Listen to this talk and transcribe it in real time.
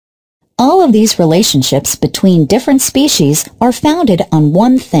All of these relationships between different species are founded on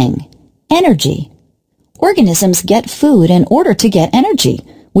one thing: energy. Organisms get food in order to get energy,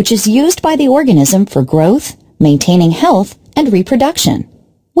 which is used by the organism for growth, maintaining health, and reproduction.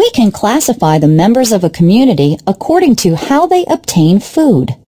 We can classify the members of a community according to how they obtain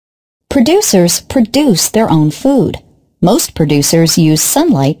food. Producers produce their own food. Most producers use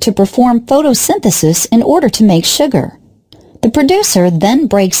sunlight to perform photosynthesis in order to make sugar. The producer then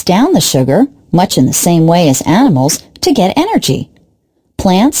breaks down the sugar, much in the same way as animals, to get energy.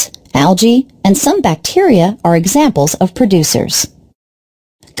 Plants, algae, and some bacteria are examples of producers.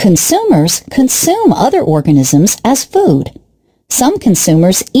 Consumers consume other organisms as food. Some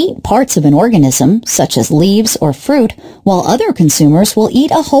consumers eat parts of an organism, such as leaves or fruit, while other consumers will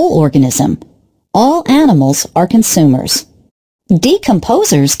eat a whole organism. All animals are consumers.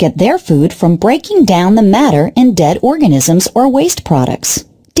 Decomposers get their food from breaking down the matter in dead organisms or waste products.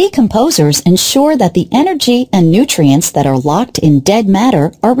 Decomposers ensure that the energy and nutrients that are locked in dead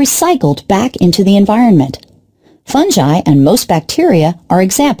matter are recycled back into the environment. Fungi and most bacteria are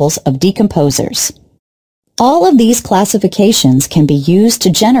examples of decomposers. All of these classifications can be used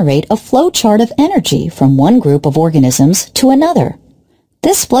to generate a flowchart of energy from one group of organisms to another.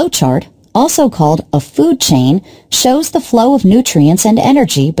 This flowchart, also called a food chain, shows the flow of nutrients and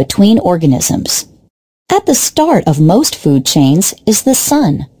energy between organisms. At the start of most food chains is the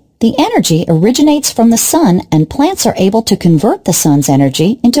sun. The energy originates from the sun, and plants are able to convert the sun's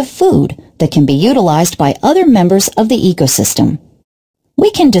energy into food that can be utilized by other members of the ecosystem.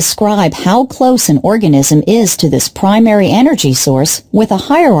 We can describe how close an organism is to this primary energy source with a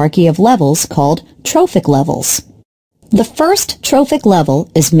hierarchy of levels called trophic levels. The first trophic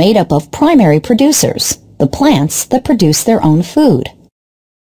level is made up of primary producers, the plants that produce their own food.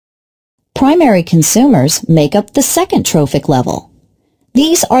 Primary consumers make up the second trophic level.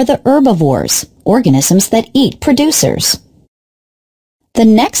 These are the herbivores, organisms that eat producers. The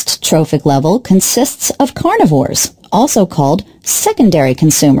next trophic level consists of carnivores, also called secondary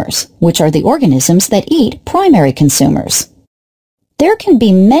consumers, which are the organisms that eat primary consumers. There can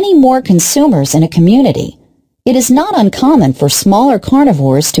be many more consumers in a community. It is not uncommon for smaller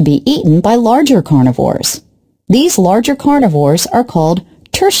carnivores to be eaten by larger carnivores. These larger carnivores are called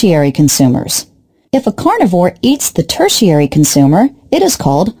tertiary consumers. If a carnivore eats the tertiary consumer, it is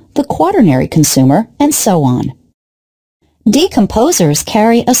called the quaternary consumer, and so on. Decomposers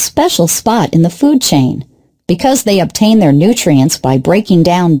carry a special spot in the food chain. Because they obtain their nutrients by breaking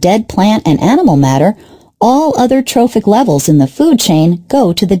down dead plant and animal matter, all other trophic levels in the food chain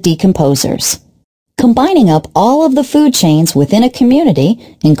go to the decomposers. Combining up all of the food chains within a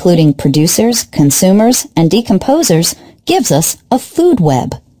community, including producers, consumers, and decomposers, gives us a food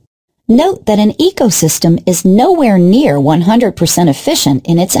web. Note that an ecosystem is nowhere near 100% efficient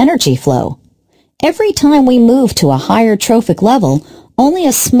in its energy flow. Every time we move to a higher trophic level, only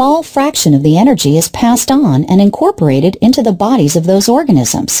a small fraction of the energy is passed on and incorporated into the bodies of those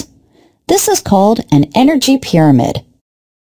organisms. This is called an energy pyramid.